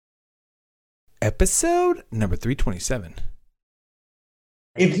episode number 327.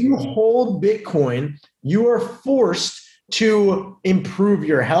 If you hold Bitcoin, you are forced to improve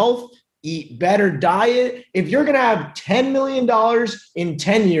your health, eat better diet. If you're going to have $10 million in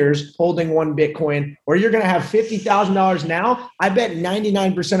 10 years holding one Bitcoin, or you're going to have $50,000 now, I bet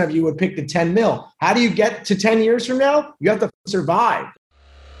 99% of you would pick the 10 mil. How do you get to 10 years from now? You have to survive.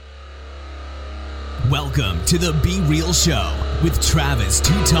 Welcome to the Be Real Show with Travis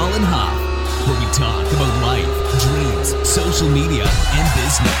Too Tall and Huff, where we talk about life, dreams, social media, and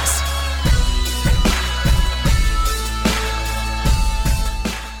business.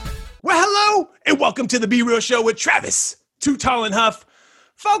 Well, hello, and welcome to the Be Real Show with Travis Too Tall and Huff.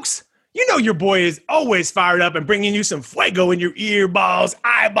 Folks, you know your boy is always fired up and bringing you some fuego in your earballs,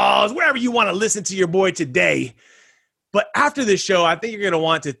 eyeballs, wherever you want to listen to your boy today. But after this show, I think you're going to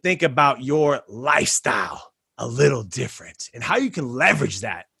want to think about your lifestyle a little different and how you can leverage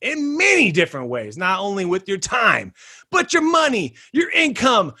that in many different ways, not only with your time, but your money, your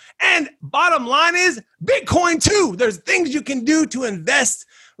income, and bottom line is Bitcoin too. There's things you can do to invest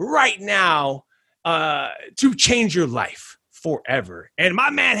right now to change your life forever. And my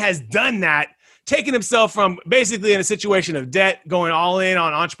man has done that, taking himself from basically in a situation of debt, going all in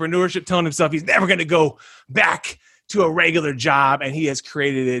on entrepreneurship, telling himself he's never going to go back to a regular job, and he has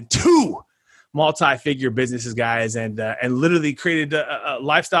created two multi-figure businesses, guys, and literally created a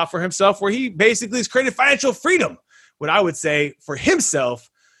lifestyle for himself where he basically has created financial freedom, what I would say for himself.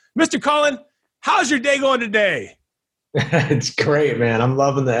 Mr. Colin, how's your day going today? It's great, man. I'm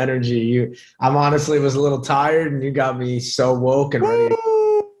loving the energy. I'm honestly was a little tired, and you got me so woke and ready.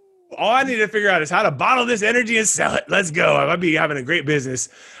 All I need to figure out is how to bottle this energy and sell it. Let's go. I'll be having a great business.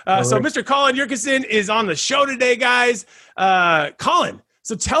 So Mr. Colin Yurkison is on the show today, guys. Colin,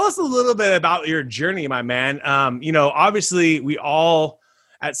 so tell us a little bit about your journey, my man. Obviously we all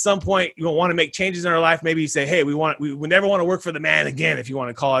at some point want to make changes in our life. Maybe you say, hey, we never want to work for the man again, if you want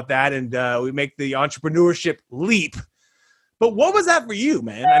to call it that. And we make the entrepreneurship leap. But what was that for you,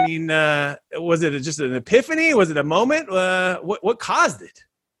 man? I mean, was it just an epiphany? Was it a moment? What caused it?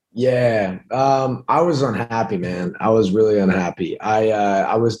 Yeah, I was unhappy, man. I was really unhappy.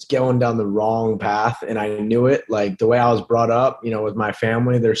 I was going down the wrong path, and I knew it. Like the way I was brought up, with my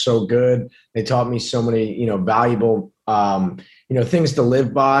family, they're so good. They taught me so many, valuable, things to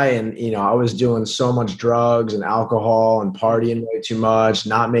live by. And, I was doing so much drugs and alcohol and partying way too much,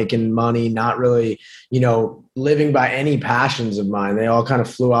 not making money, not really, living by any passions of mine. They all kind of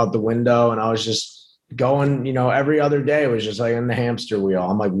flew out the window, and I was just going, every other day was just like in the hamster wheel.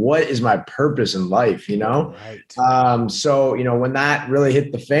 I'm like, what is my purpose in life? Right. So, when that really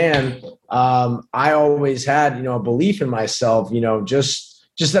hit the fan, I always had, a belief in myself,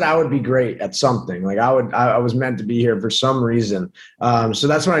 just that I would be great at something. Like I was meant to be here for some reason. So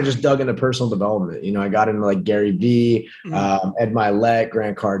that's when I just dug into personal development. I got into like Gary Vee, Ed Mylett,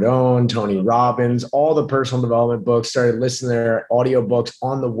 Grant Cardone, Tony Robbins, all the personal development books, started listening to their audiobooks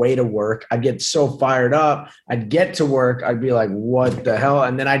on the way to work. I'd get so fired up. I'd get to work. I'd be like, what the hell?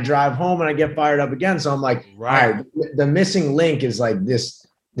 And then I drive home and I get fired up again. So I'm like, right. All right, the missing link is like this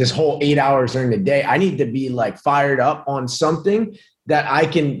whole 8 hours during the day. I need to be like fired up on something that I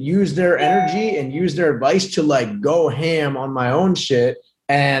can use their energy and use their advice to like go ham on my own shit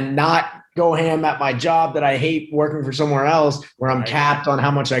and not go ham at my job that I hate working for somewhere else where I'm capped on how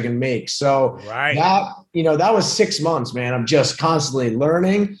much I can make. So that was 6 months, man. I'm just constantly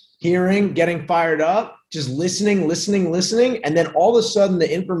learning, hearing, getting fired up, just listening. And then all of a sudden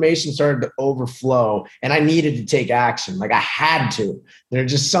the information started to overflow and I needed to take action. Like I had to. There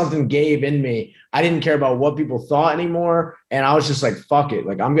just something gave in me. I didn't care about what people thought anymore. And I was just like, fuck it.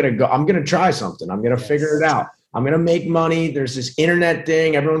 Like I'm going to try something. I'm going to figure it out. I'm going to make money. There's this internet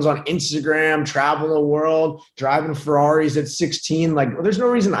thing. Everyone's on Instagram, traveling the world, driving Ferraris at 16. Like, there's no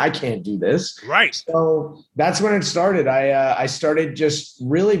reason I can't do this. Right. So that's when it started. I started just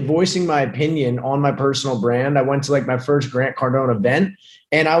really voicing my opinion on my personal brand. I went to like my first Grant Cardone event,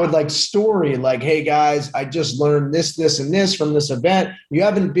 and I would like story like, hey guys, I just learned this, and this from this event. You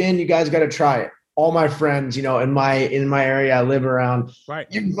haven't been, you guys got to try it. All my friends, in my area I live around, right?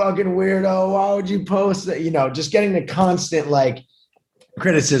 You fucking weirdo. Why would you post that? Just getting the constant like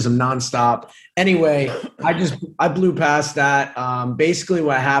criticism nonstop. Anyway, I blew past that. Basically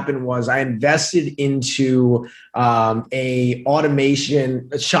what happened was I invested into a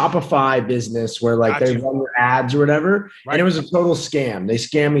Shopify business where like they run your ads or whatever. Right. And it was a total scam. They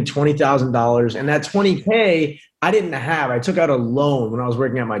scammed me $20,000, and that $20K I didn't have. I took out a loan when I was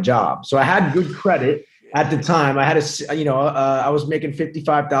working at my job. So I had good credit at the time. I had I was making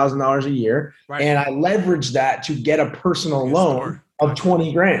 $55,000 a year, right. And I leveraged that to get a personal loan of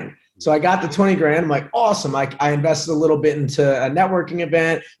 20 grand. So I got the 20 grand. I'm like, awesome. I invested a little bit into a networking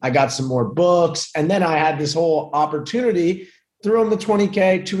event. I got some more books. And then I had this whole opportunity, threw them the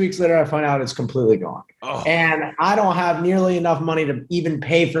 20K. 2 weeks later, I find out it's completely gone. Oh. And I don't have nearly enough money to even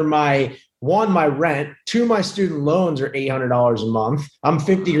pay for my rent. 2, my student loans are $800 a month. I'm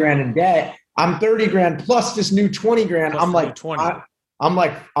 50 grand in debt. I'm 30 grand plus this new 20 grand. Plus I'm like, 20.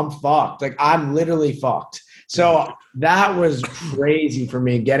 I'm fucked. Like, I'm literally fucked. So that was crazy for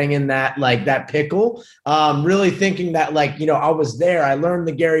me, getting in that, like, that pickle, really thinking that, like, you know, I was there. I learned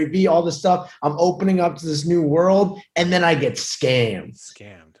the Gary Vee, all this stuff. I'm opening up to this new world, and then I get scammed.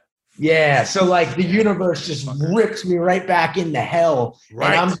 Yeah. So, like, the universe just rips me right back into hell.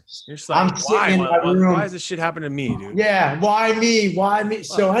 Right. And You're just like, why does this shit happen to me, dude? Yeah. Why me? Why me?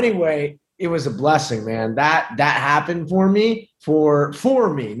 So anyway, it was a blessing, man. That happened for me,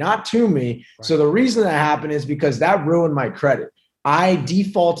 for me, not to me. Right. So the reason that happened is because that ruined my credit. I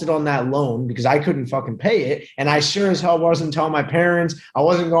defaulted on that loan because I couldn't fucking pay it. And I sure as hell wasn't telling my parents. I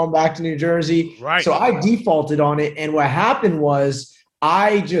wasn't going back to New Jersey. Right. So I defaulted on it. And what happened was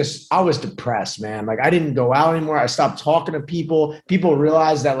I was depressed, man. Like, I didn't go out anymore. I stopped talking to people. People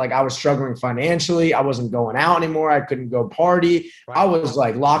realized that, like, I was struggling financially. I wasn't going out anymore. I couldn't go party. Right. I was,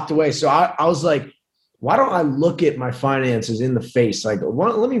 like, locked away. So I was like, why don't I look at my finances in the face? Like,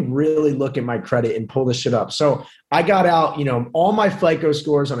 let me really look at my credit and pull this shit up. So I got out, you know, all my FICO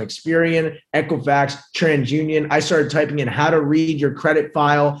scores on Experian, Equifax, TransUnion. I started typing in how to read your credit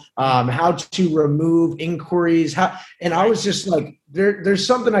file, how to remove inquiries. And I was just like, there's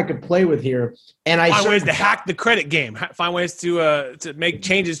something I could play with here. And I find ways to hack the credit game. Find ways to make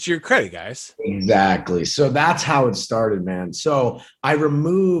changes to your credit, guys. Exactly. So that's how it started, man. So I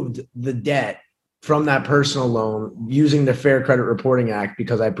removed the debt from that personal loan using the Fair Credit Reporting Act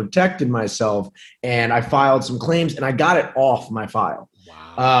because I protected myself, and I filed some claims, and I got it off my file.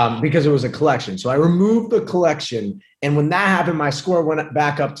 Wow. Because it was a collection. So I removed the collection. And when that happened, my score went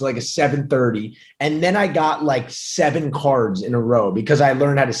back up to like a 730. And then I got like 7 cards in a row because I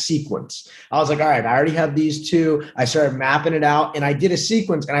learned how to sequence. I was like, all right, I already have these 2. I started mapping it out, and I did a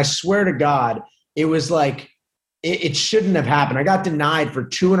sequence. And I swear to God, it was like, it shouldn't have happened. I got denied for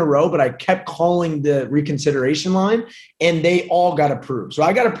 2 in a row, but I kept calling the reconsideration line, and they all got approved. So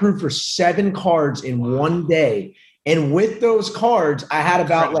I got approved for 7 cards in one day. And with those cards, I had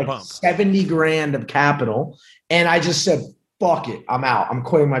about like 70 grand of capital. And I just said, fuck it, I'm out. I'm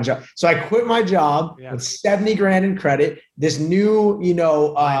quitting my job. So I quit my job with 70 grand in credit, this new, you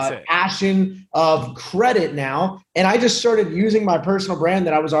know, passion of credit now. And I just started using my personal brand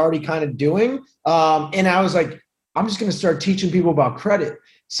that I was already kind of doing. And I was like, I'm just going to start teaching people about credit.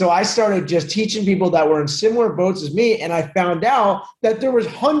 So I started just teaching people that were in similar boats as me. And I found out that there was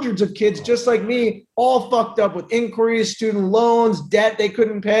hundreds of kids just like me, all fucked up with inquiries, student loans, debt they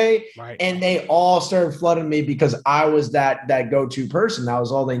couldn't pay. Right. And they all started flooding me because I was that go-to person. That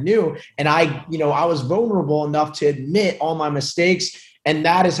was all they knew. And I was vulnerable enough to admit all my mistakes. And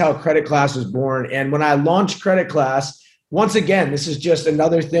that is how Credit Class was born. And when I launched Credit Class, once again, this is just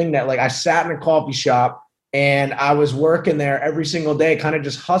another thing that, like, I sat in a coffee shop and I was working there every single day, kind of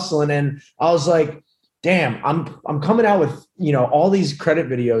just hustling. And I was like, damn, I'm coming out with, you know, all these credit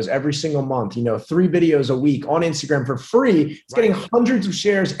videos every single month, you know, 3 videos a week on Instagram for free. It's getting hundreds of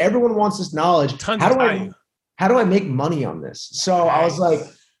shares. Everyone wants this knowledge. Tons of value. How do I make money on this? So I was like,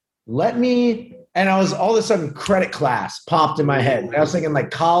 and I was all of a sudden Credit Class popped in my head. I was thinking like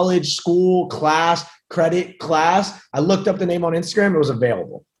college, school, class, credit class. I looked up the name on Instagram. It was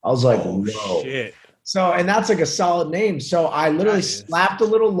available. I was like, whoa. Shit. So, and that's like a solid name. So I literally slapped a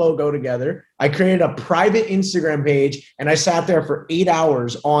little logo together. I created a private Instagram page, and I sat there for 8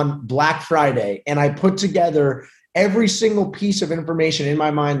 hours on Black Friday, and I put together every single piece of information in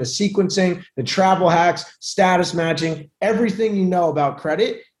my mind, the sequencing, the travel hacks, status matching, everything you know about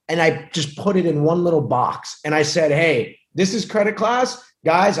credit. And I just put it in one little box. And I said, hey, this is Credit Class.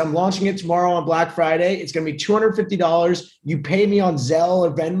 Guys, I'm launching it tomorrow on Black Friday. It's going to be $250. You pay me on Zelle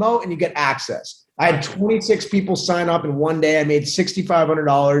or Venmo, and you get access. I had 26 people sign up in one day. I made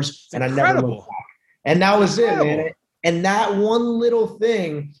 $6,500, and I never looked back. And that was it, man. And that one little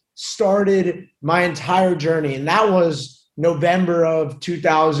thing started my entire journey. And that was November of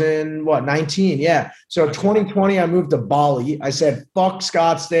 2019. Yeah. So 2020, I moved to Bali. I said, fuck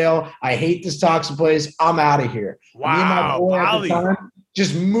Scottsdale. I hate this toxic place. I'm out of here. Wow. Me and my boy at the time,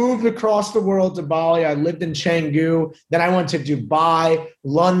 just moved across the world to Bali. I lived in Canggu. Then I went to Dubai,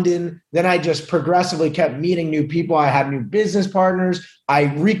 London. Then I just progressively kept meeting new people. I had new business partners. I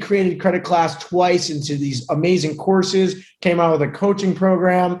recreated Credit Class twice into these amazing courses, came out with a coaching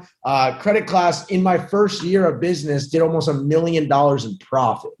program. Credit Class in my first year of business did almost $1 million in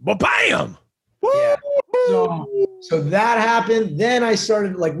profit. Well, bam! Yeah. So that happened. Then I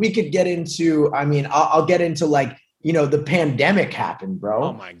started, like, we could get into, I mean, I'll get into, like, you know, the pandemic happened, bro.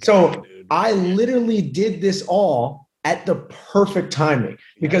 Oh my God, so dude. I literally did this all at the perfect timing,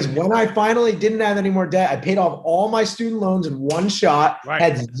 because when I finally didn't have any more debt, I paid off all my student loans in one shot,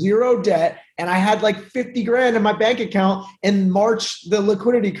 had zero debt, and I had like 50 grand in my bank account. In March, the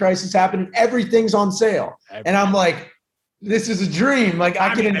liquidity crisis happened and everything's on sale. And I'm like, this is a dream. Like,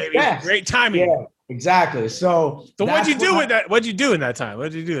 I can invest. Great timing. Yeah. Exactly. So what'd you do with that? What'd you do in that time?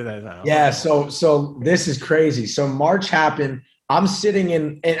 What'd you do in that time? Yeah. So this is crazy. So March happened. I'm sitting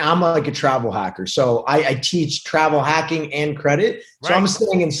in, and I'm like a travel hacker. So I teach travel hacking and credit. So I'm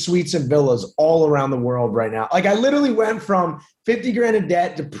sitting in suites and villas all around the world right now. Like, I literally went from 50 grand in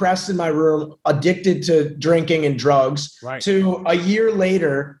debt, depressed in my room, addicted to drinking and drugs, to a year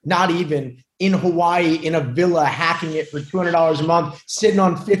later, not even, in Hawaii in a villa, hacking it for $200 a month, sitting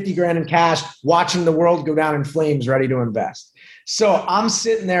on 50 grand in cash, watching the world go down in flames, ready to invest. So I'm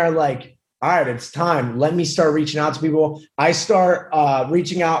sitting there like, all right, it's time. Let me start reaching out to people. I start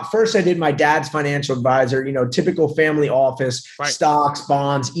reaching out. First, I did my dad's financial advisor, you know, typical family office, stocks,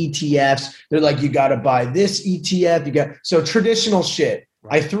 bonds, ETFs. They're like, you got to buy this ETF. So traditional shit.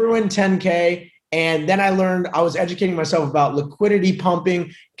 I threw in 10K. And then I learned, I was educating myself about liquidity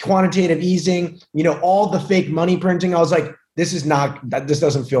pumping, quantitative easing, you know, all the fake money printing. I was like, this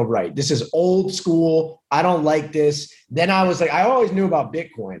doesn't feel right. This is old school. I don't like this. Then I was like, I always knew about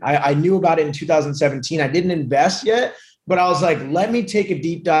Bitcoin. I knew about it in 2017. I didn't invest yet, but I was like, let me take a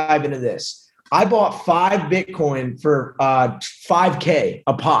deep dive into this. I bought 5 Bitcoin for $5K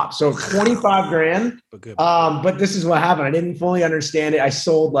a pop. So 25 grand. But this is what happened. I didn't fully understand it. I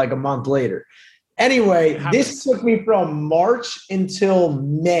sold like a month later. Anyway, this took me from March until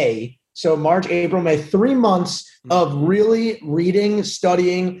May. So March, April, May, 3 months of really reading,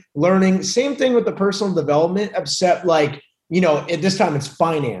 studying, learning. Same thing with the personal development, except like, you know, at this time it's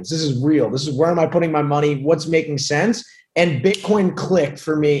finance. This is real. This is where am I putting my money? What's making sense? And Bitcoin clicked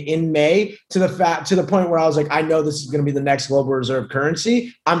for me in May to the point where I was like, I know this is going to be the next global reserve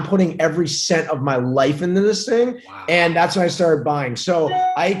currency. I'm putting every cent of my life into this thing. Wow. And that's when I started buying. So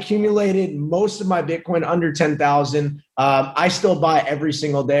I accumulated most of my Bitcoin under 10,000. I still buy every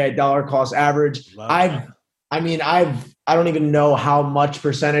single day at dollar cost average. I don't even know how much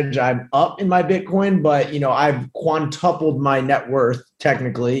percentage I'm up in my Bitcoin, but, you know, I've quintupled my net worth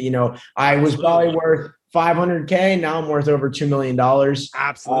technically. You know, I was probably worth $500K. Now I'm worth over $2 million.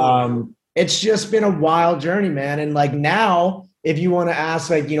 Absolutely. It's just been a wild journey, man. And like now, if you want to ask,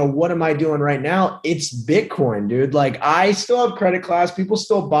 like, you know, what am I doing right now? It's Bitcoin, dude. Like, I still have Credit Class. People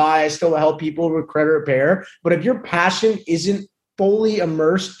still buy. I still help people with credit repair. But if your passion isn't fully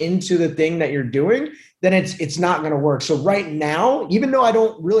immersed into the thing that you're doing, then it's not going to work. So right now, even though I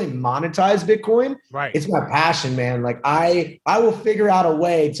don't really monetize Bitcoin, it's my passion, man. Like I will figure out a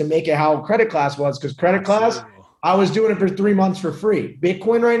way to make it how Credit Class was, because Credit Class, I was doing it for 3 months for free.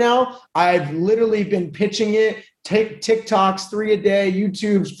 Bitcoin right now, I've literally been pitching it, TikToks 3 a day,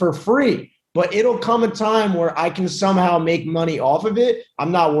 YouTubes for free. But it'll come a time where I can somehow make money off of it.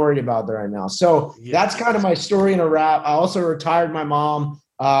 I'm not worried about that right now. So that's kind of my story in a wrap. I also retired my mom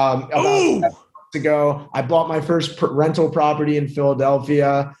about ago. I bought my first rental property in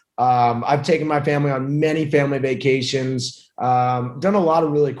Philadelphia. I've taken my family on many family vacations. Done a lot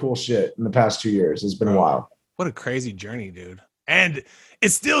of really cool shit in the past 2 years. It's been a while. What a crazy journey, dude. And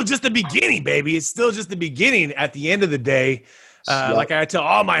it's still just the beginning, baby. It's still just the beginning at the end of the day. Like I tell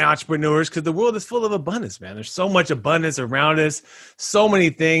all my entrepreneurs, because the world is full of abundance, man. There's so much abundance around us, so many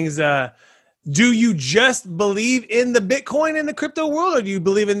things. Do you just believe in the Bitcoin and the crypto world, or do you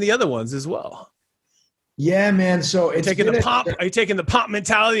believe in the other ones as well? Yeah, man. So it's are you taking the pump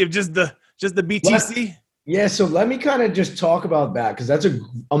mentality of just the BTC? Yeah. So let me kind of just talk about that, because that's an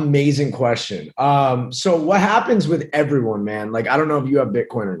amazing question. So what happens with everyone, man? Like, I don't know if you have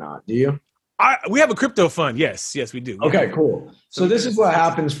Bitcoin or not. Do you? We have a crypto fund. Yes, we do. Okay, cool. So this is what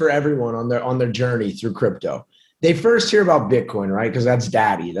happens for everyone on their journey through crypto. They first hear about Bitcoin, right? Because that's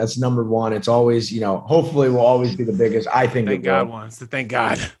daddy. That's number one. It's always, you know, hopefully will always be the biggest. I think. Thank God wants to. Thank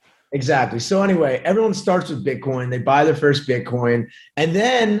God. Exactly. So anyway, everyone starts with Bitcoin. They buy their first Bitcoin. And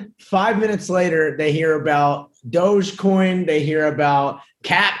then 5 minutes later, they hear about Dogecoin. They hear about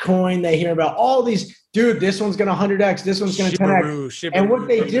Cat Coin, they hear about all these. Dude, this one's gonna 100x. This one's gonna 10x. And what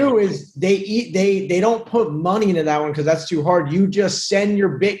they do is they don't put money into that one because that's too hard. You just send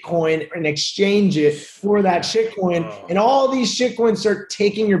your Bitcoin and exchange it for that shitcoin, and all these shitcoins start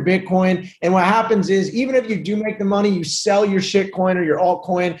taking your Bitcoin. And what happens is, even if you do make the money, you sell your shitcoin or your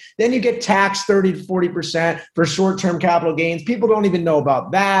altcoin, then you get taxed 30 to 40% for short-term capital gains. People don't even know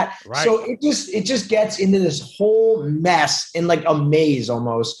about that. Right. So it just gets into this whole mess in like a maze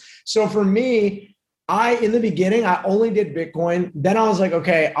almost. So for me, in the beginning, I only did Bitcoin. Then I was like,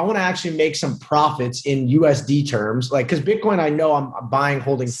 okay, I want to actually make some profits in USD terms. Like, because Bitcoin, I know I'm buying,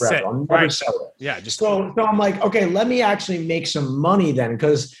 holding forever. I'll never sell it. Yeah. So I'm like, okay, let me actually make some money then.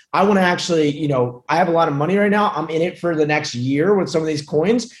 Because I want to actually, I have a lot of money right now. I'm in it for the next year with some of these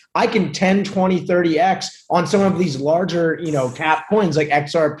coins. I can 10, 20, 30x on some of these larger, cap coins like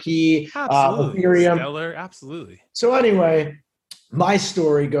XRP, Ethereum. Stellar, absolutely. So anyway, my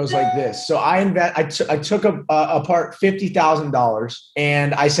story goes like this. So I took apart $50,000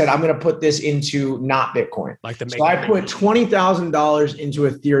 and I said, I'm going to put this into not Bitcoin. So I put $20,000 into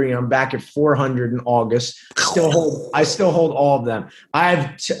Ethereum back at 400 in August. I still hold all of them. I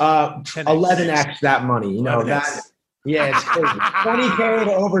have 11x that money. Yeah, it's crazy. 20K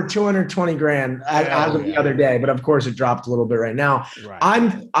to over 220 grand as of the other day, but of course it dropped a little bit right now.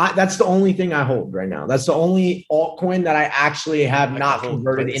 Right. That's the only thing I hold right now. That's the only altcoin that I actually have not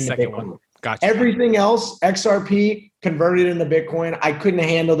converted into Bitcoin. Gotcha. Everything else, XRP, converted into Bitcoin. I couldn't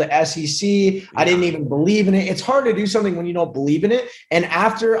handle the SEC. Yeah. I didn't even believe in it. It's hard to do something when you don't believe in it. And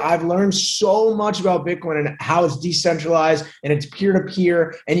after I've learned so much about Bitcoin and how it's decentralized and it's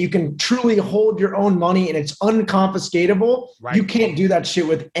peer-to-peer and you can truly hold your own money and it's unconfiscatable, you can't do that shit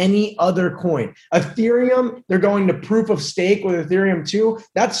with any other coin. Ethereum, they're going to proof of stake with Ethereum too.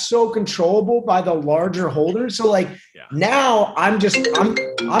 That's so controllable by the larger holders. So now I'm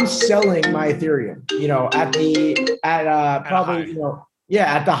selling my Ethereum,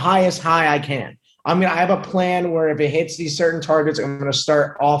 at the highest high I can. I have a plan where if it hits these certain targets, I'm going to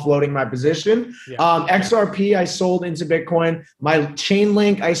start offloading my position. XRP, I sold into Bitcoin. My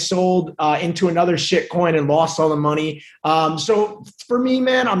Chainlink, I sold into another shit coin and lost all the money. So for me,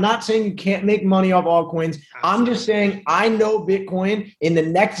 man, I'm not saying you can't make money off altcoins. I'm just saying I know Bitcoin in the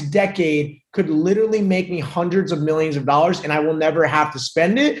next decade could literally make me hundreds of millions of dollars and I will never have to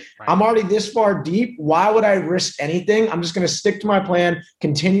spend it. Right. I'm already this far deep. Why would I risk anything? I'm just going to stick to my plan,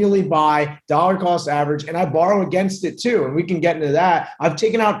 continually buy, dollar cost average, and I borrow against it too. And we can get into that. I've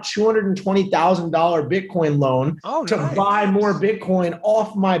taken out $220,000 Bitcoin loan to buy more Bitcoin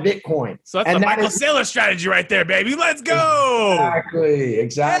off my Bitcoin. So that's the Michael Saylor strategy right there, baby. Let's go.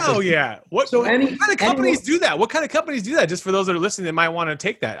 Exactly. Hell yeah. What kind of companies do that? What kind of companies do that? Just for those that are listening that might want to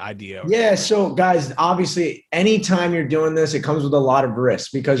take that idea. Yeah. So guys, obviously anytime you're doing this, it comes with a lot of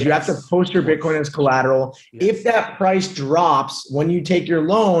risk because you have to post your Bitcoin as collateral. Yes. If that price drops when you take your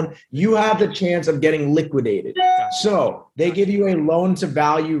loan, you have the chance of getting liquidated. Gotcha. So they give you a loan to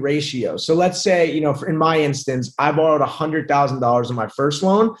value ratio. So let's say, in my instance, I borrowed $100,000 on my first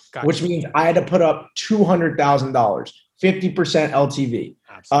loan, which means I had to put up $200,000, 50%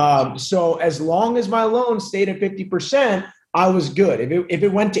 LTV. So as long as my loan stayed at 50%, I was good. If it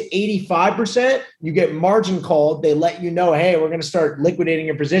went to 85%, you get margin called. They let you know, hey, we're going to start liquidating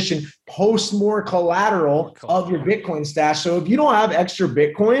your position. Post more collateral of your Bitcoin stash. So if you don't have extra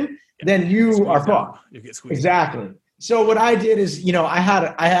Bitcoin, then you are fucked. Exactly. So what I did is, I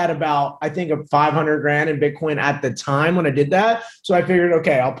had about, I think, 500 grand in Bitcoin at the time when I did that. So I figured,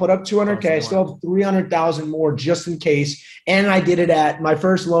 okay, I'll put up 200K, I still have 300,000 more just in case. And I did it my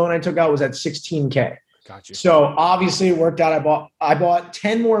first loan I took out was at 16K. Gotcha. So obviously it worked out. I bought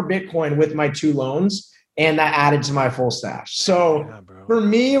 10 more Bitcoin with my 2 loans, and that added to my full stash. So for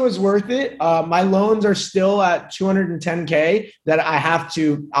me, it was worth it. My loans are still at 210K that I have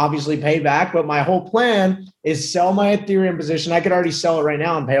to obviously pay back. But my whole plan is sell my Ethereum position. I could already sell it right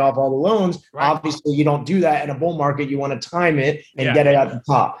now and pay off all the loans. Right. Obviously, you don't do that in a bull market. You want to time it and get it at the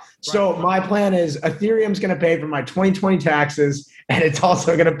top. Right. So my plan is Ethereum's going to pay for my 2020 taxes, and it's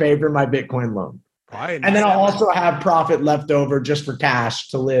also going to pay for my Bitcoin loan. Right. And then I'll also have profit left over just for cash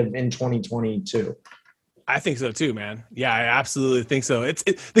to live in 2022. I think so too, man. Yeah, I absolutely think so.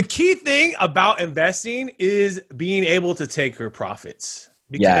 It's the key thing about investing is being able to take your profits.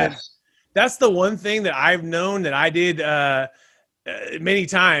 Because that's the one thing that I've known that I did many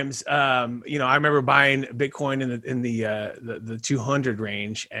times. I remember buying Bitcoin in the 200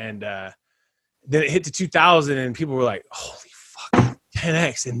 range, and then it hit to 2,000, and people were like, "Holy fuck,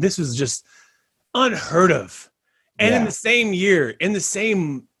 10x!" And this was just unheard of. And in the same year, in the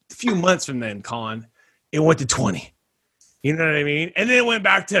same few months from then, Colin, it went to 20. You know what I mean? And then it went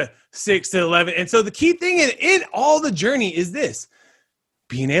back to 6 to 11. And so the key thing in all the journey is this,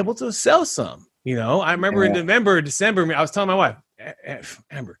 being able to sell some. You know, I remember in November, December, I was telling my wife,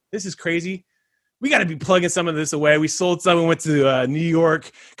 Amber, this is crazy. We got to be plugging some of this away. We sold some and went to New York,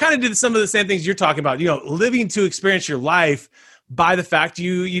 kind of did some of the same things you're talking about, you know, living to experience your life by the fact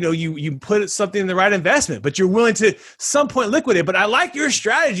you put something in the right investment, but you're willing to some point liquidate. But I like your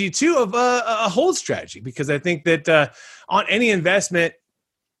strategy too of a hold strategy, because I think that on any investment,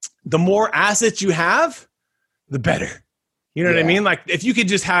 the more assets you have, the better. You know what I mean? Like if you could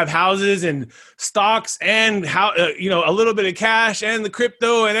just have houses and stocks and a little bit of cash and the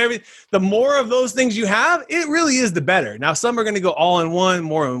crypto and everything, the more of those things you have, it really is the better. Now, some are going to go all in one,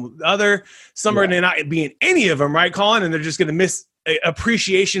 more in the other. Some are going to not be in any of them, right, Colin? And they're just going to miss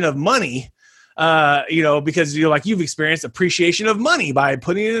appreciation of money, because you've experienced appreciation of money by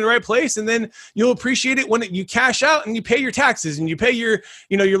putting it in the right place. And then you'll appreciate it when you cash out and you pay your taxes and you pay your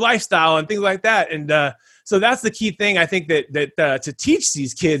lifestyle and things like that. And, so that's the key thing I think that to teach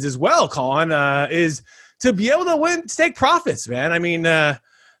these kids as well, Colin, is to be able to take profits, man. I mean, that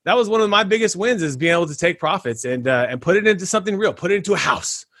was one of my biggest wins, is being able to take profits and put it into something real, put it into a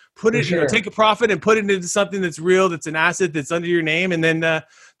house, take a profit and put it into something that's real, that's an asset, that's under your name. And then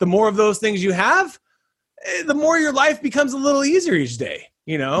the more of those things you have, the more your life becomes a little easier each day.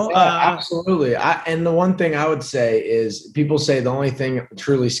 You know, absolutely. And the one thing I would say is, people say the only thing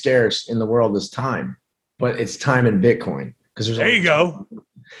truly scarce in the world is time. But it's time in Bitcoin, because there you go.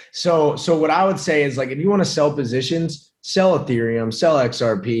 So what I would say is, like, if you want to sell positions, sell Ethereum, sell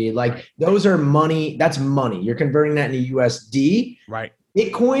XRP. Like, those are money. That's money. You're converting that into USD. Right.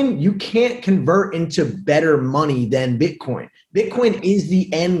 Bitcoin, you can't convert into better money than Bitcoin. Bitcoin is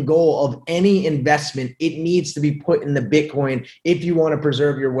the end goal of any investment. It needs to be put in the Bitcoin if you want to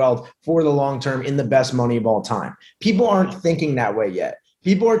preserve your wealth for the long term in the best money of all time. People aren't thinking that way yet.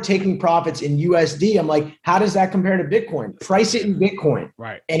 People are taking profits in USD. I'm like, how does that compare to Bitcoin? Price it in Bitcoin.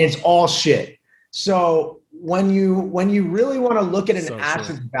 Right. And it's all shit. So when you really want to look at an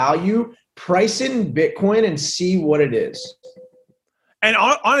asset's value, price it in Bitcoin and see what it is. And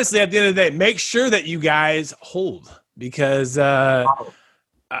honestly, at the end of the day, make sure that you guys hold, because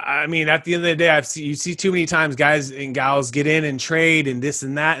I mean, at the end of the day, you see too many times guys and gals get in and trade and this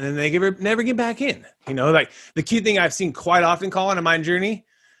and that, and then they never get back in. You know, like the key thing I've seen quite often, Colin, in my journey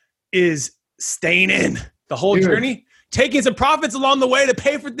is staying in the whole journey, taking some profits along the way to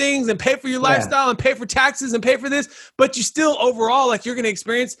pay for things and pay for your lifestyle and pay for taxes and pay for this. But you still overall, like, you're going to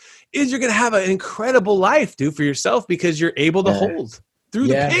experience is you're going to have an incredible life, dude, for yourself, because you're able to hold through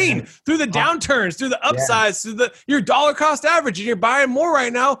the pain, through the downturns, through the upsides, through your dollar cost average, and you're buying more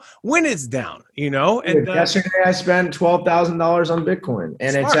right now when it's down, you know? And yesterday I spent $12,000 on Bitcoin,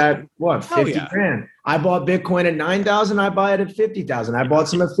 and it's at what, 50 grand. I bought Bitcoin at 9,000. I buy it at 50,000. I bought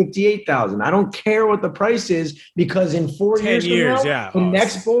some at 58,000. I don't care what the price is, because in 4 years from now, the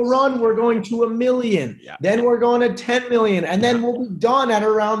next bull run, we're going to 1 million. Yeah. Then we're going to 10 million. And then we'll be done at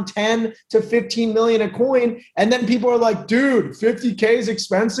around 10 to 15 million a coin. And then people are like, dude, 50K is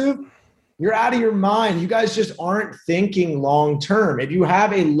expensive. You're out of your mind. You guys just aren't thinking long term. If you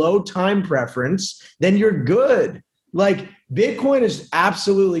have a low time preference, then you're good. Like, Bitcoin has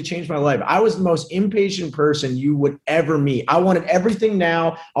absolutely changed my life. I was the most impatient person you would ever meet. I wanted everything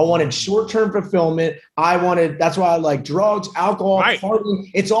now. I wanted short-term fulfillment. That's why I like drugs, alcohol,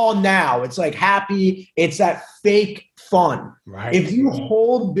 partying. It's all now. It's like happy. It's that fake fun. Right. If you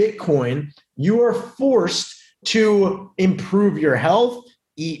hold Bitcoin, you are forced to improve your health,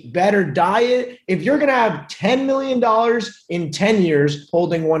 eat better diet. If you're going to have $10 million in 10 years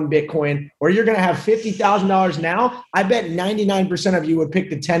holding one Bitcoin, or you're going to have $50,000 now, I bet 99% of you would pick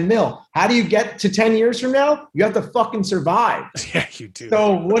the 10 mil. How do you get to 10 years from now? You have to fucking survive. Yeah, you do.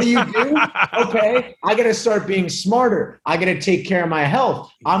 So what do? Okay, I got to start being smarter. I got to take care of my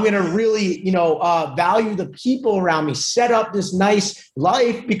health. I'm going to really, value the people around me, set up this nice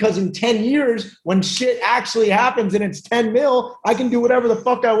life, because in 10 years, when shit actually happens and it's 10 mil, I can do whatever the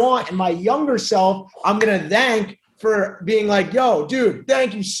fuck I want. And my younger self, I'm going to thank for being like, yo, dude,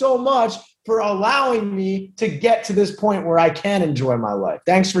 thank you so much for allowing me to get to this point where I can enjoy my life.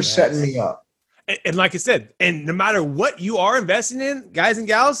 Thanks for setting me up. And like I said, and no matter what you are investing in, guys and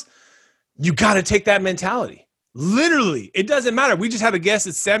gals, you got to take that mentality. Literally, it doesn't matter. We just had a guest,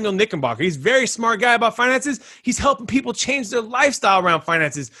 it's Samuel Knickerbocker. He's a very smart guy about finances. He's helping people change their lifestyle around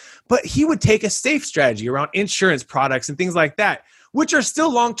finances. But he would take a safe strategy around insurance products and things like that, which are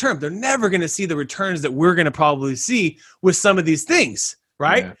still long-term. They're never going to see the returns that we're going to probably see with some of these things,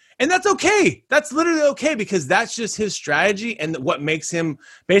 right? Yeah. And that's okay. That's literally okay, because that's just his strategy and what makes him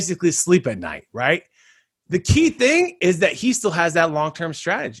basically sleep at night, right? the key thing is that he still has that long-term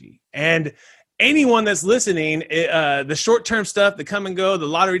strategy. And anyone that's listening, the short-term stuff, the come and go, the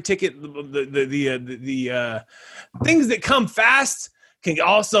lottery ticket, the things that come fast can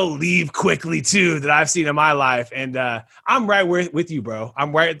also leave quickly too, that I've seen in my life. And I'm right with you, bro.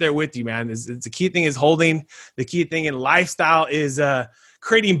 I'm right there with you, man. It's the key thing is holding. The key thing in lifestyle is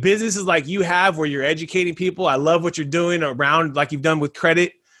creating businesses like you have where you're educating people. I love what you're doing around like you've done with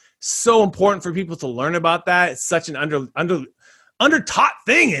credit. So important for people to learn about that. It's such an under taught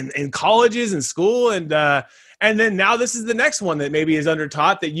thing in colleges and school. And then now this is the next one that maybe is under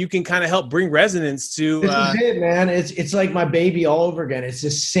taught that you can kind of help bring resonance to. This is it, man. It's like my baby all over again. It's the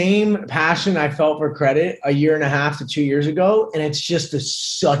same passion I felt for credit a year and a half to 2 years ago. And it's just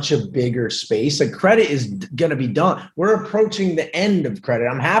such a bigger space. Like credit is going to be done. We're approaching the end of credit.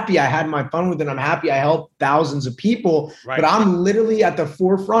 I'm happy I had my fun with it. I'm happy I helped thousands of people, right. But I'm literally at the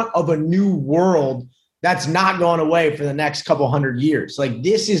forefront of a new world that's not going away for the next couple hundred years. Like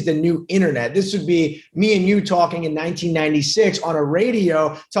this is the new internet. This would be me and you talking in 1996 on a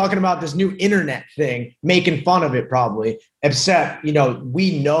radio, talking about this new internet thing, making fun of it probably, except,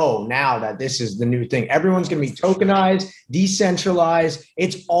 we know now that this is the new thing. Everyone's going to be tokenized, decentralized.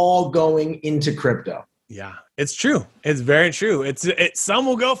 It's all going into crypto. Yeah, it's true. It's very true. It's some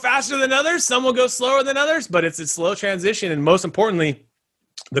will go faster than others. Some will go slower than others, but it's a slow transition. And most importantly,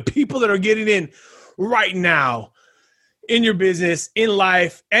 the people that are getting in right now in your business, in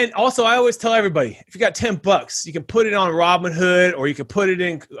life. And also I always tell everybody, if you got $10, you can put it on Robinhood or you can put it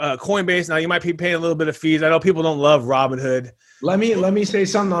in Coinbase. Now you might be paying a little bit of fees. I know people don't love Robinhood. Let me say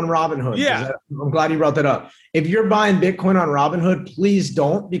something on Robinhood. Yeah. I'm glad you brought that up. If you're buying Bitcoin on Robinhood, please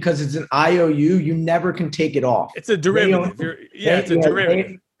don't, because it's an IOU. You never can take it off. It's a derivative. It's a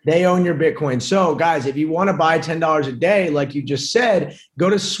derivative. They own your Bitcoin. So guys, if you want to buy $10 a day, like you just said, go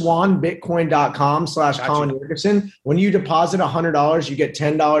to swanbitcoin.com/Colin Yurgison. When you deposit $100, you get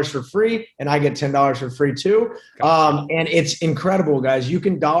 $10 for free, and I get $10 for free too. And it's incredible, guys. You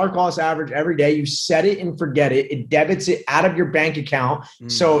can dollar cost average every day. You set it and forget it. It debits it out of your bank account.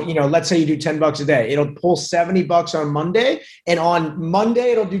 So, let's say you do $10 a day. It'll pull $70 on Monday, and on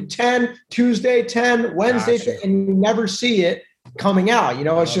Monday it'll do 10, Tuesday 10, Wednesday 10, and you never see it coming out.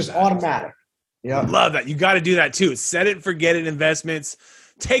 It's just automatic. Yeah. Love that. You got to do that too. Set it and forget it investments.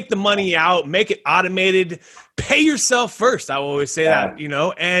 Take the money out, make it automated, pay yourself first. I always say that,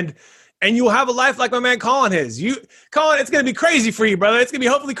 and you'll have a life like my man Colin has. Colin, it's going to be crazy for you, brother. It's going to be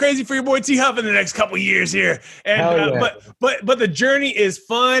hopefully crazy for your boy T Huff in the next couple of years here. And but the journey is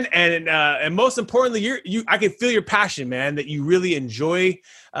fun, and most importantly, I can feel your passion, man, that you really enjoy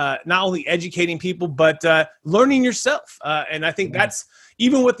not only educating people but learning yourself. And I think that's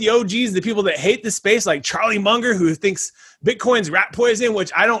even with the OGs, the people that hate the space, like Charlie Munger, who thinks Bitcoin's rat poison,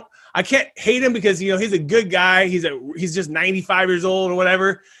 which I can't hate him because he's a good guy. He's just 95 years old or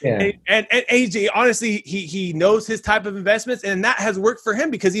whatever. Yeah. And AJ, honestly, he knows his type of investments, and that has worked for him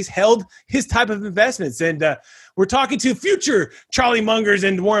because he's held his type of investments. And we're talking to future Charlie Mungers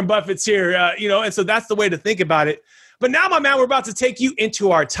and Warren Buffett's here, and so that's the way to think about it. But now, my man, we're about to take you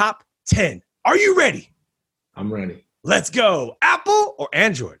into our top 10. Are you ready? I'm ready. Let's go. Apple or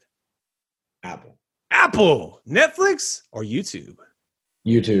Android? Apple. Apple. Netflix or YouTube?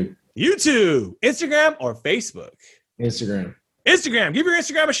 YouTube. YouTube. Instagram or Facebook? Instagram. Instagram. Give your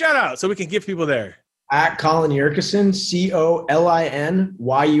Instagram a shout out so we can give people there. At Colin Yurgison,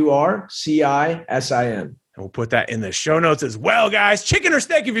 COLINYURCISIN. And we'll put that in the show notes as well, guys. Chicken or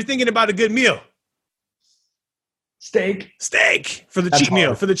steak if you're thinking about a good meal? Steak for the cheat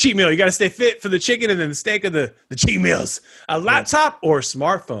meal. For the cheat meal, you got to stay fit for the chicken, and then the steak of the cheat meals. A laptop or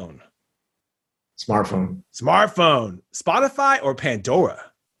smartphone? Smartphone. Spotify or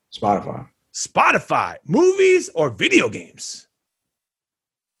Pandora? Spotify. Movies or video games?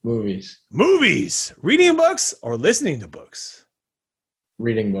 Movies. Reading books or listening to books?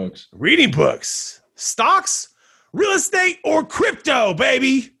 Reading books. Stocks, real estate, or crypto,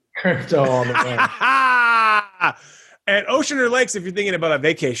 baby? Crypto all the way. And ocean or lakes if you're thinking about a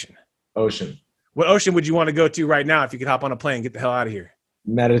vacation? Ocean. What ocean would you want to go to right now if you could hop on a plane and get the hell out of here?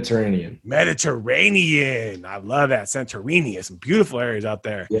 Mediterranean. I love that. Santorini. Some beautiful areas out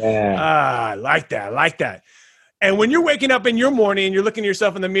there. Yeah. I like that. And when you're waking up in your morning and you're looking at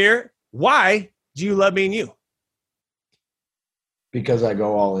yourself in the mirror, why do you love being you? Because I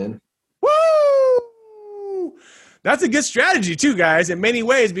go all in. Woo! That's a good strategy too, guys, in many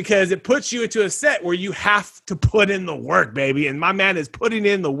ways, because it puts you into a set where you have to put in the work, baby. And my man is putting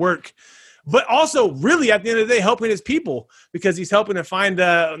in the work, but also really at the end of the day, helping his people, because he's helping to find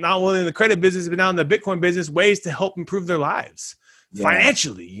not only in the credit business, but now in the Bitcoin business, ways to help improve their lives.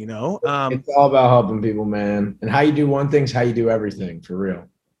 financially, you know? It's all about helping people, man. And how you do one thing is how you do everything, for real.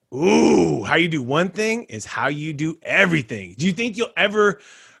 Ooh, how you do one thing is how you do everything. Do you think you'll ever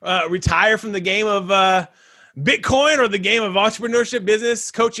retire from the game of Bitcoin or the game of entrepreneurship,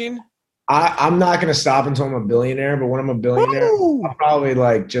 business, coaching? I'm not going to stop until I'm a billionaire, but when I'm a billionaire, I'll probably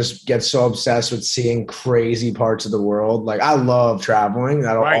like just get so obsessed with seeing crazy parts of the world. Like I love traveling.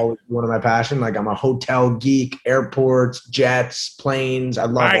 That'll always be one of my passion. Like I'm a hotel geek, airports, jets, planes. I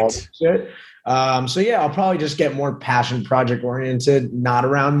love all this shit. So yeah, I'll probably just get more passion project oriented, not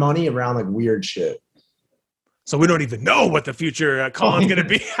around money, around like weird shit. So we don't even know what the future Colin's going to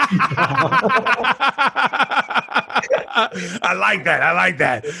be. I like that. I like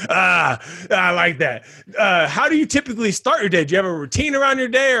that. How do you typically start your day? Do you have a routine around your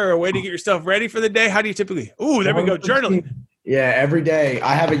day or a way to get yourself ready for the day? How do you typically? Ooh, there we go. Journaling. Yeah, every day.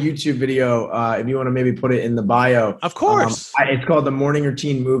 I have a YouTube video. If you want to maybe put it in the bio. Of course. It's called the Morning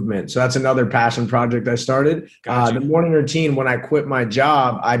Routine Movement. So that's another passion project I started. The morning routine, when I quit my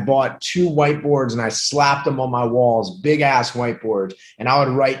job, I bought 2 whiteboards and I slapped them on my walls, big ass whiteboards. And I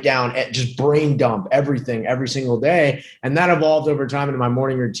would write down, just brain dump everything every single day. And that evolved over time into my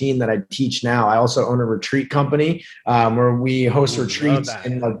morning routine that I teach now. I also own a retreat company where we host retreats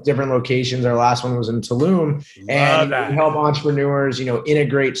in like different locations. Our last one was in Tulum. And we help entrepreneurs,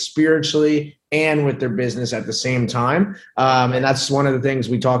 integrate spiritually and with their business at the same time. And that's one of the things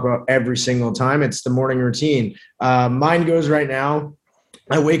we talk about every single time. It's the morning routine. Mine goes right now.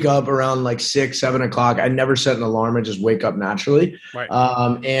 I wake up around like 6, 7 o'clock. I never set an alarm. I just wake up naturally. Right.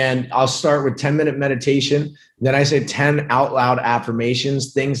 And I'll start with 10-minute meditation. Then I say 10 out loud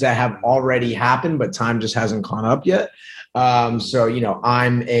affirmations, things that have already happened, but time just hasn't caught up yet. So,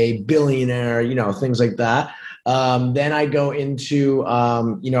 I'm a billionaire, things like that. Then I go into,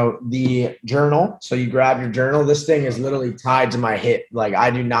 the journal. So you grab your journal. This thing is literally tied to my hip. Like I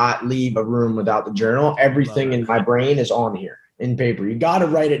do not leave a room without the journal. Everything in my brain is on here in paper. You got to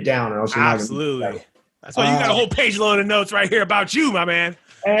write it down or else you're absolutely. That's why you got a whole page load of notes right here about you, my man.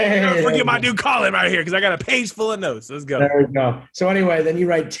 Hey, forget my dude Colin right here because I got a page full of notes. Let's go. There we go. So anyway, then you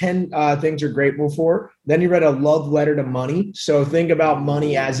write 10 things you're grateful for. Then you write a love letter to money. So think about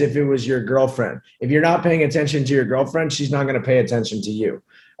money as if it was your girlfriend. If you're not paying attention to your girlfriend, she's not going to pay attention to you.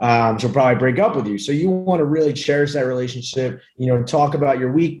 She'll probably break up with you. So you want to really cherish that relationship, talk about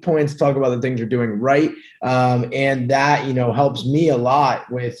your weak points, talk about the things you're doing right. And that, helps me a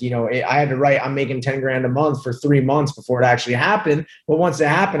lot with, I had to write, I'm making 10 grand a month for 3 months before it actually happened. But once it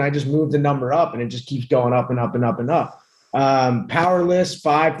happened, I just moved the number up and it just keeps going up and up and up and up. Power list,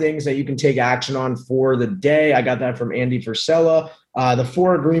 5 things that you can take action on for the day. I got that from Andy Frisella. The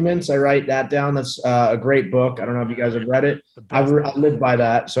 4 Agreements, I write that down. That's a great book. I don't know if you guys have read it. I live by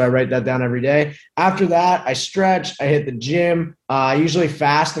that, so I write that down every day. After that, I stretch. I hit the gym. I usually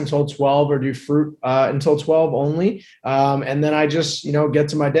fast until 12 or do fruit until 12 only. And then I just, get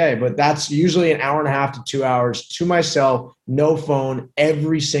to my day. But that's usually an hour and a half to 2 hours to myself, no phone,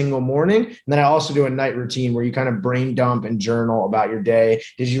 every single morning. And then I also do a night routine where you kind of brain dump and journal about your day.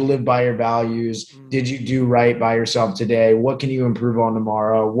 Did you live by your values? Did you do right by yourself today? What can you improve on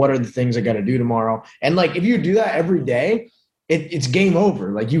tomorrow? What are the things I got to do tomorrow? And like, if you do that every day, it's game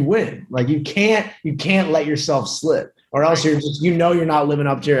over. Like you win. Like you can't let yourself slip. Or else you're just, you're not living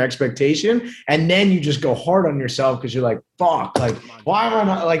up to your expectation. And then you just go hard on yourself because you're like, fuck, like, why am I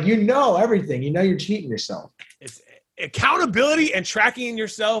not, like, everything. You're cheating yourself. It's accountability and tracking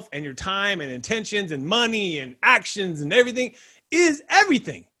yourself and your time and intentions and money and actions and everything is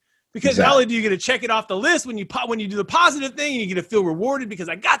everything. Because not only do you get to check it off the list when you do the positive thing and you get to feel rewarded because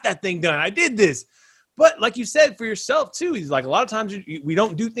I got that thing done. I did this. But like you said, for yourself too, he's like a lot of times we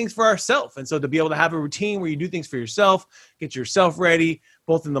don't do things for ourselves. And so to be able to have a routine where you do things for yourself, get yourself ready,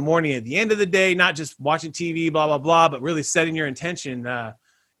 both in the morning and at the end of the day, not just watching TV, blah, blah, blah, but really setting your intention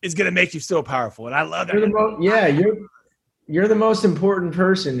is going to make you so powerful. And I love that. You're the most important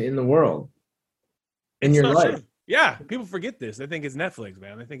person in the world in your life. True. Yeah. People forget this. I think it's Netflix,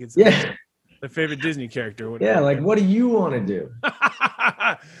 man. I think it's their favorite Disney character. Yeah. Like, what do you want to do?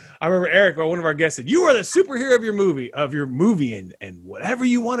 I remember Eric, or one of our guests, said, "You are the superhero of your movie, and whatever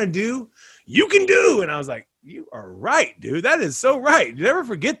you want to do, you can do." And I was like, "You are right, dude. That is so right. You never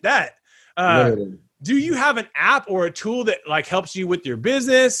forget that." Do you have an app or a tool that like helps you with your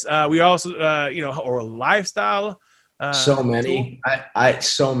business? We also, or a lifestyle. So many.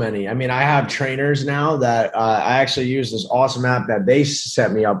 So many. I mean, I have trainers now that I actually use this awesome app that they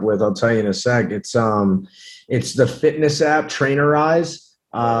set me up with. I'll tell you in a sec. It's the fitness app, Trainerize.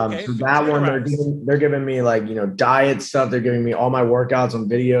 Okay, So that one, they're giving me like, diet stuff. They're giving me all my workouts on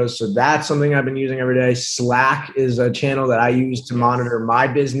videos. So that's something I've been using every day. Slack is a channel that I use to monitor my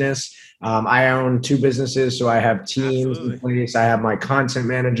business. I own 2 businesses, so I have teams in place. I have my content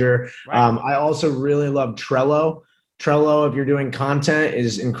manager. I also really love Trello. Trello, if you're doing content,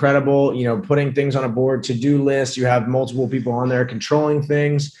 is incredible. Putting things on a board, to-do list. You have multiple people on there controlling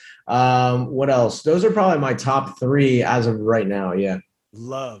things. What else? Those are probably my top 3 as of right now. Yeah.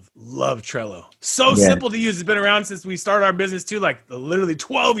 Love Trello. So simple to use. It's been around since we started our business too, like literally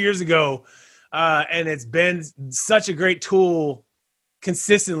 12 years ago. And it's been such a great tool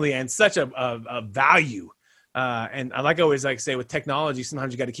consistently and such a value. And I always say with technology,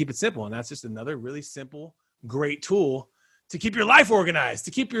 sometimes you got to keep it simple. And that's just another really simple, great tool to keep your life organized,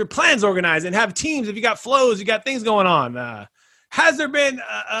 to keep your plans organized and have teams. If you got flows, you got things going on. Has there been,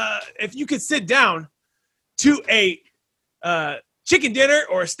 if you could sit down to a chicken dinner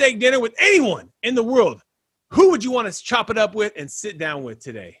or a steak dinner with anyone in the world, who would you want to chop it up with and sit down with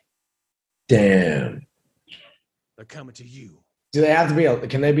today? Damn. They're coming to you. Do they have to be,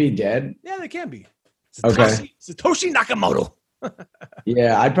 can they be dead? Yeah, they can be. Satoshi Nakamoto.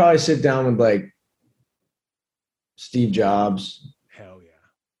 Yeah, I'd probably sit down with Steve Jobs. Hell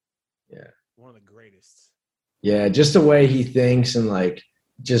yeah. Yeah. One of the greatest. Yeah, just the way he thinks and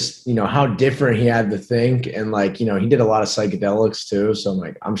just how different he had to think, and he did a lot of psychedelics too, so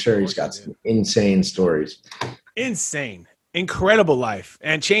I'm sure he's got some insane stories. Insane, incredible life,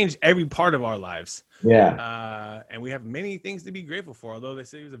 and changed every part of our lives. And we have many things to be grateful for, although they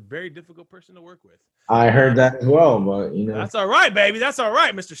say he was a very difficult person to work with. I heard that as well, but that's all right, baby. That's all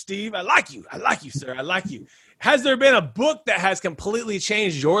right, Mr. Steve. I like you, sir. I like you. Has there been a book that has completely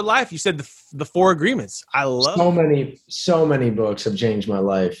changed your life? You said the 4 Agreements. I love so many books have changed my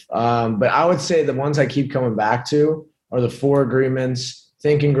life. But I would say the ones I keep coming back to are the 4 Agreements,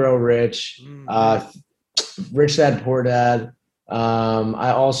 Think and Grow Rich, Rich Dad Poor Dad.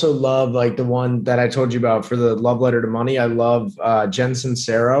 I also love the one that I told you about for the Love Letter to Money. I love Jen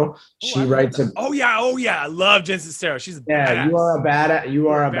Sincero. She writes a. Oh yeah. I love Jen Sincero. She's a badass. You are a badass. You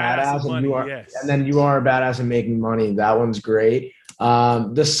are a badass, and then you are a badass at making money. That one's great.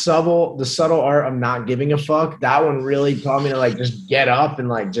 The subtle art of not giving a fuck. That one really taught me to just get up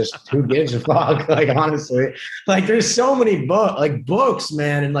and just who gives a fuck. Honestly, there's so many books,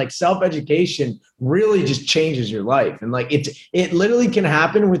 man, and self-education really just changes your life. And it literally can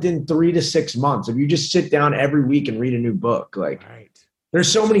happen within 3 to 6 months if you just sit down every week and read a new book. Right. There's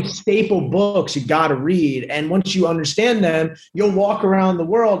so many staple books you got to read. And once you understand them, you'll walk around the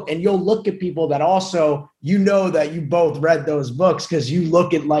world and you'll look at people that also, that you both read those books because you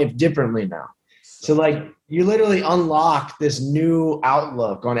look at life differently now. So you literally unlock this new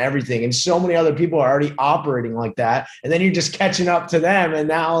outlook on everything. And so many other people are already operating like that. And then you're just catching up to them. And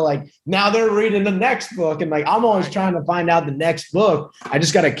now they're reading the next book. And I'm always trying to find out the next book. I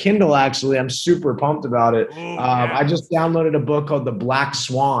just got a Kindle, actually. I'm super pumped about it. I just downloaded a book called The Black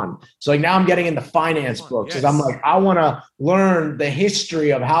Swan. So now I'm getting into finance books because I'm I want to learn the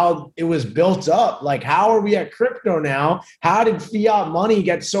history of how it was built up. How are we at crypto now? How did fiat money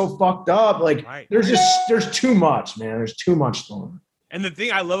get so fucked up? There's too much, man. There's too much going on. And the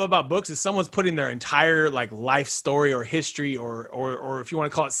thing I love about books is someone's putting their entire life story or history or if you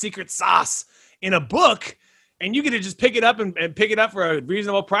want to call it secret sauce in a book, and you get to just pick it up and pick it up for a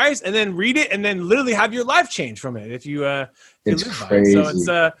reasonable price and then read it and then literally have your life change from it if you it's live crazy. By it.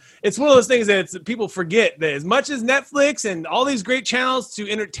 So it's one of those things that people forget that as much as Netflix and all these great channels to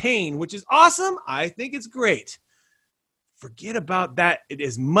entertain, which is awesome, I think it's great. Forget about that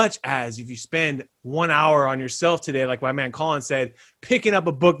as much as if you spend 1 hour on yourself today, like my man Colin said, picking up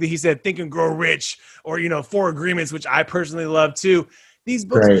a book that he said, Think and Grow Rich, or, 4 Agreements, which I personally love too. These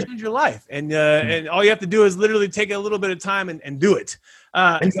books will change your life. And all you have to do is literally take a little bit of time and do it.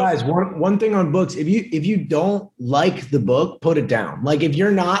 And guys, one thing on books, if you don't like the book, put it down. If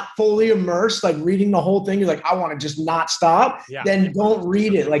you're not fully immersed, reading the whole thing, you're I want to just not stop, then don't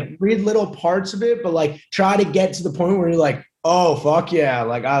read it. Read little parts of it, but try to get to the point where you're oh, fuck yeah.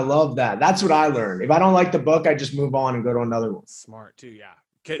 I love that. That's what I learned. If I don't like the book, I just move on and go to another one. Smart too. Yeah.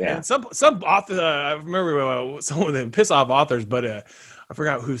 And some authors, I remember some of them piss off authors, but I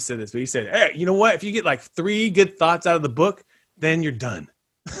forgot who said this, but he said, hey, you know what? If you get 3 good thoughts out of the book, then you're done.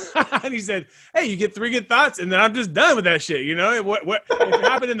 And he said, hey, you get 3 good thoughts and then I'm just done with that shit. What if it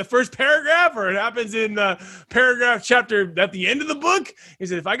happened in the first paragraph or it happens in the paragraph chapter at the end of the book? He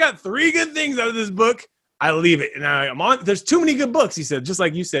said, if I got 3 good things out of this book, I leave it. And I'm on, there's too many good books. He said, just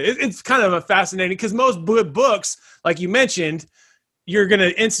like you said, it's kind of a fascinating because most good books, like you mentioned, you're going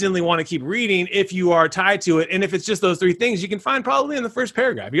to instantly want to keep reading if you are tied to it. And if it's just those three things, you can find probably in the first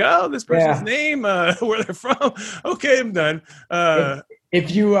paragraph. You go, oh, this person's name, where they're from. Okay, I'm done.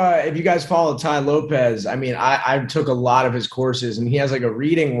 If you guys follow Ty Lopez, I mean, I took a lot of his courses, and he has like a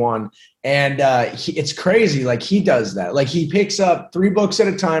reading one, and it's crazy. Like, he does that. Like, he picks up 3 books at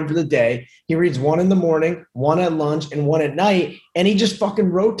a time for the day. He reads 1 in the morning, 1 at lunch, and 1 at night, and he just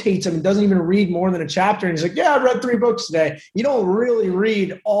fucking rotates them and doesn't even read more than a chapter. And he's like, yeah, I read 3 books today. You don't really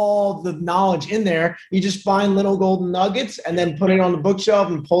read all the knowledge in there. You just find little golden nuggets and then put it on the bookshelf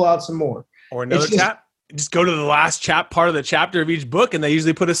and pull out some more. Or another tap. Just go to the last part of the chapter of each book, and they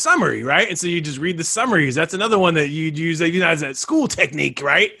usually put a summary, right? And so you just read the summaries. That's another one that you'd use as a school technique,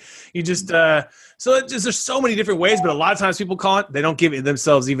 right? You just there's so many different ways, but a lot of times people call it, they don't give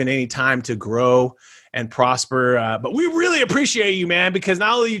themselves even any time to grow and prosper. But we really appreciate you, man, because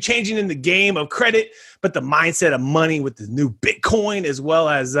not only are you changing in the game of credit, but the mindset of money with the new Bitcoin, as well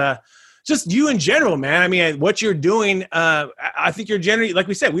as just you in general, man. I mean, what you're doing, I think you're generally, like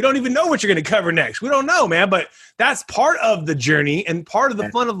we said, we don't even know what you're going to cover next. We don't know, man, but that's part of the journey and part of the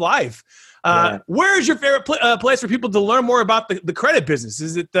fun of life. Where is your favorite place for people to learn more about the credit business?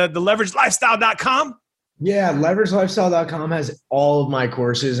 Is it the leveragelifestyle.com? Yeah, leveragelifestyle.com has all of my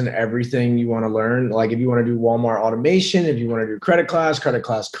courses and everything you want to learn. Like, if you want to do Walmart automation, if you want to do credit class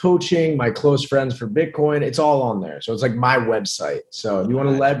coaching, my close friends for Bitcoin, it's all on there. So it's like my website. So if you want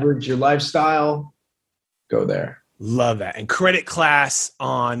to leverage your lifestyle, go there. Love that. And credit class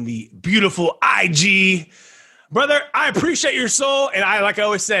on the beautiful IG. Brother, I appreciate your soul. And like I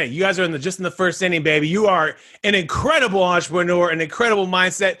always say, you guys are just in the first inning, baby. You are an incredible entrepreneur, an incredible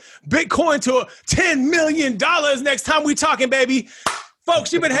mindset. Bitcoin to $10 million next time we talking, baby.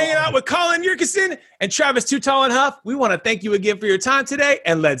 Folks, you've been hanging out with Colin Yurkison and Travis Too Tall and Huff. We want to thank you again for your time today,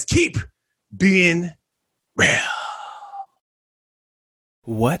 and let's keep being real.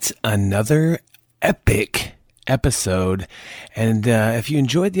 What another epic episode. And if you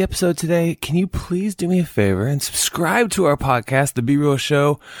enjoyed the episode today, can you please do me a favor and subscribe to our podcast, The Be Real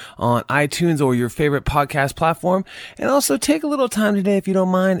Show, on iTunes or your favorite podcast platform. And also take a little time today, if you don't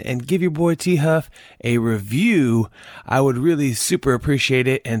mind, and give your boy T Huff a review. I would really super appreciate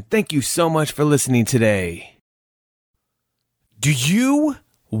it. And thank you so much for listening today. Do you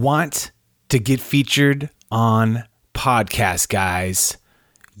want to get featured on podcasts, guys?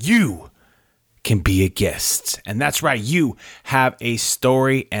 You can be a guest. And that's right, you have a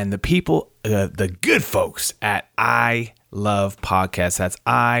story, and the people, the good folks at I Love Podcasts, that's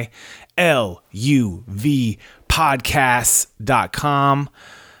ILUV podcasts.com,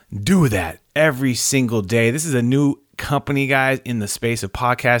 do that every single day. This is a new company, guys, in the space of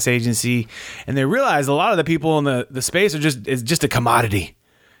podcast agency, and they realize a lot of the people in the space it's just a commodity,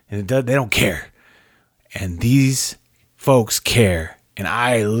 and they don't care. And these folks care. And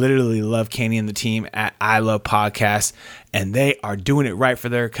I literally love Kenny and the team at I Love Podcasts, and they are doing it right for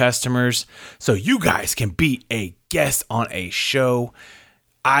their customers. So you guys can be a guest on a show.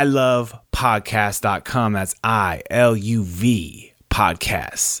 ilovepodcast.com. That's ILUV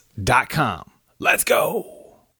podcasts.com. Let's go.